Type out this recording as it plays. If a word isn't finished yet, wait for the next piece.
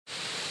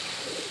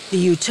The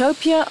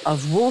utopia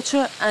of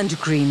water and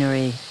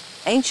greenery,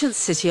 ancient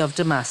city of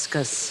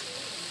Damascus.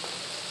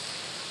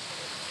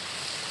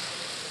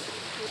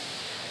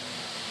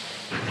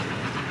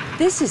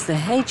 This is the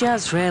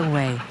Hejaz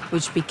Railway,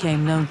 which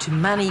became known to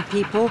many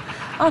people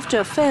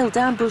after a failed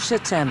ambush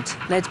attempt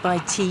led by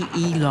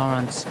T.E.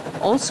 Lawrence,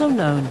 also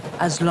known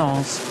as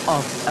Lawrence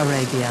of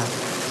Arabia.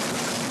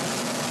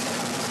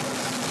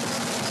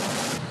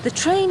 The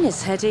train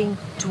is heading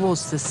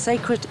towards the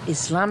sacred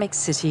Islamic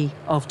city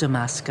of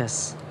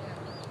Damascus.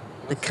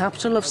 The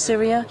capital of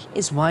Syria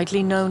is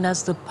widely known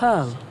as the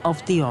Pearl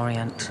of the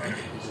Orient.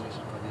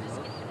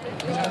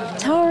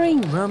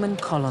 Towering Roman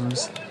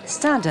columns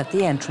stand at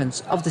the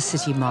entrance of the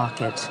city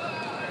market.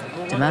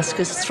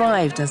 Damascus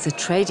thrived as a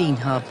trading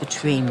hub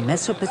between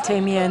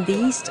Mesopotamia in the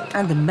east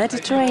and the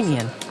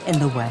Mediterranean in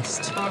the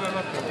west.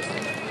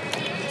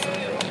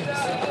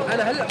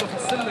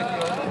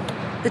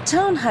 The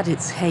town had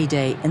its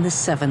heyday in the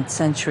 7th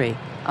century,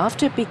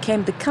 after it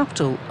became the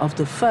capital of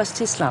the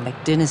first Islamic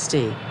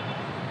dynasty.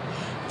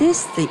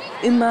 The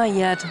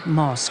Umayyad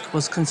mosque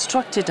was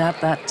constructed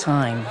at that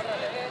time.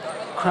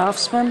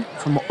 Craftsmen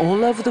from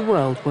all over the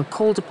world were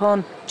called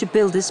upon to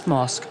build this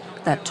mosque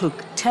that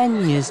took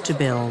 10 years to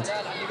build.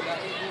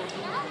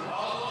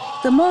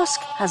 The mosque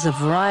has a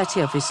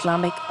variety of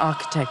Islamic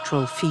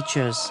architectural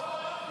features.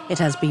 It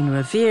has been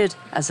revered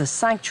as a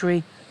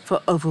sanctuary for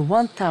over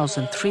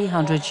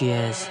 1,300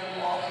 years.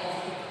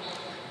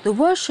 The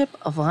worship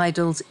of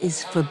idols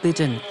is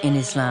forbidden in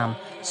Islam,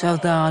 so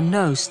there are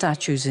no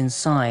statues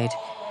inside.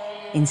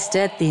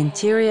 Instead, the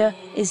interior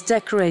is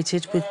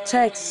decorated with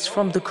texts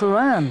from the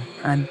Quran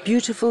and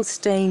beautiful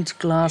stained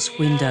glass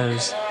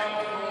windows.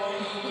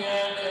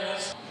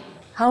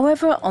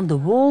 However, on the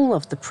wall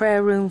of the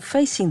prayer room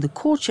facing the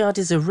courtyard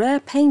is a rare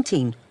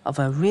painting of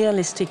a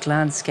realistic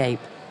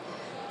landscape.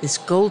 This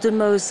golden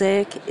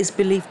mosaic is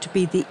believed to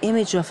be the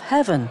image of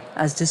heaven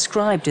as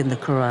described in the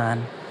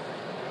Quran.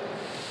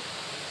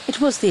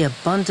 It was the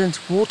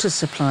abundant water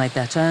supply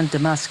that earned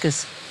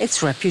Damascus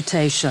its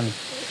reputation.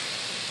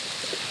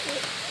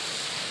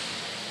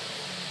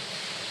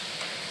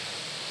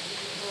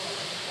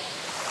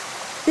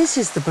 This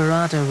is the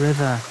Barada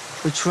River,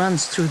 which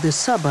runs through the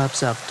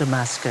suburbs of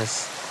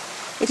Damascus.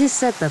 It is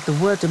said that the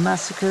word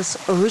Damascus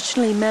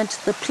originally meant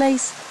the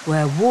place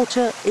where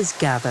water is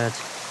gathered.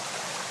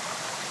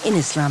 In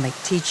Islamic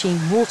teaching,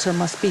 water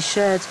must be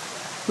shared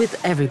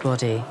with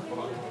everybody.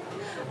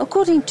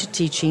 According to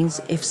teachings,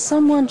 if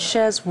someone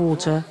shares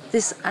water,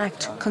 this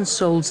act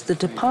consoles the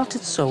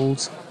departed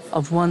souls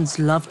of one's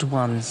loved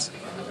ones.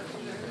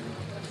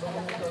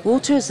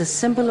 Water is a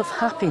symbol of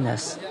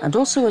happiness and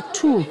also a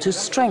tool to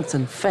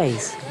strengthen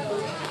faith.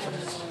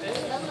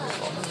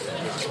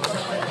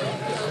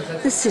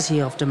 The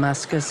city of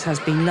Damascus has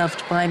been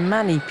loved by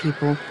many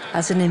people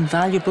as an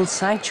invaluable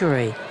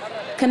sanctuary,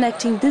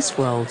 connecting this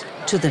world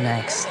to the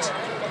next.